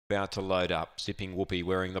about to load up. Zipping Whoopee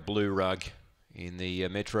wearing the blue rug in the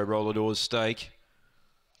Metro Roller Doors stake.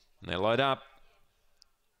 And they load up.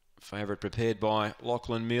 Favourite prepared by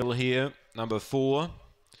Lachlan Mill here, number 4.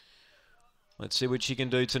 Let's see what she can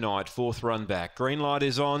do tonight. 4th run back. Green light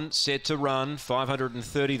is on, set to run.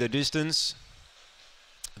 530 the distance.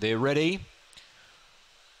 They're ready.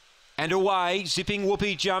 And away, Zipping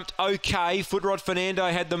Whoopee jumped okay. Footrot Fernando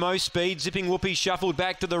had the most speed. Zipping Whoopee shuffled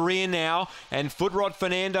back to the rear now. And Footrot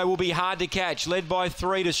Fernando will be hard to catch. Led by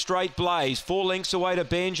 3 to Straight Blaze. 4 lengths away to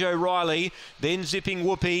Banjo Riley. Then Zipping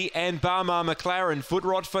Whoopee and Barmar McLaren.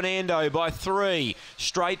 Footrot Fernando by 3.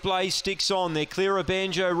 Straight Blaze sticks on. They're clear of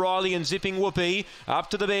Banjo Riley and Zipping Whoopee. Up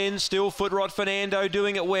to the bend. Still Footrot Fernando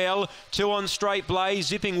doing it well. 2 on Straight Blaze.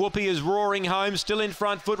 Zipping Whoopee is roaring home. Still in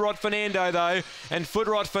front. Footrot Fernando though. And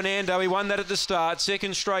Footrot Fernando, he won that at the start.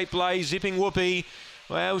 2nd Straight Blaze, Zipping Whoopee.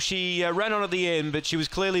 Well, she ran on at the end, but she was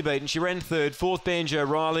clearly beaten. She ran 3rd. 4th, Banjo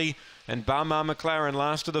Riley. And Barmar McLaren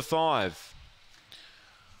last of the 5.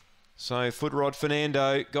 So Footrot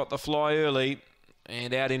Fernando got the fly early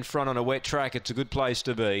and out in front on a wet track. It's a good place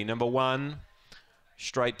to be. Number 1,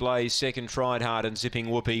 Straight Blaze. 2nd, Tried Hard. And Zipping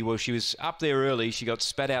Whoopee. Well, she was up there early. She got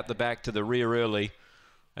spat out the back to the rear early.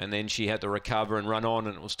 And then she had to recover and run on,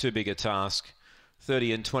 and it was too big a task.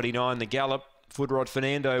 30 and 29, the gallop. Footrot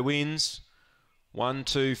Fernando wins. 1,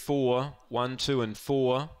 2, 4. 1, 2 and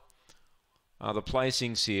 4 are the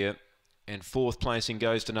placings here. And 4th placing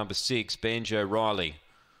goes to number 6, Banjo Riley.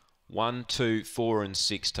 1, 2, 4 and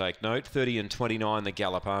 6, take note. 30 and 29, the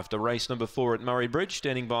gallop after race number 4 at Murray-Bridge.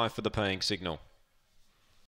 Standing by for the paying signal.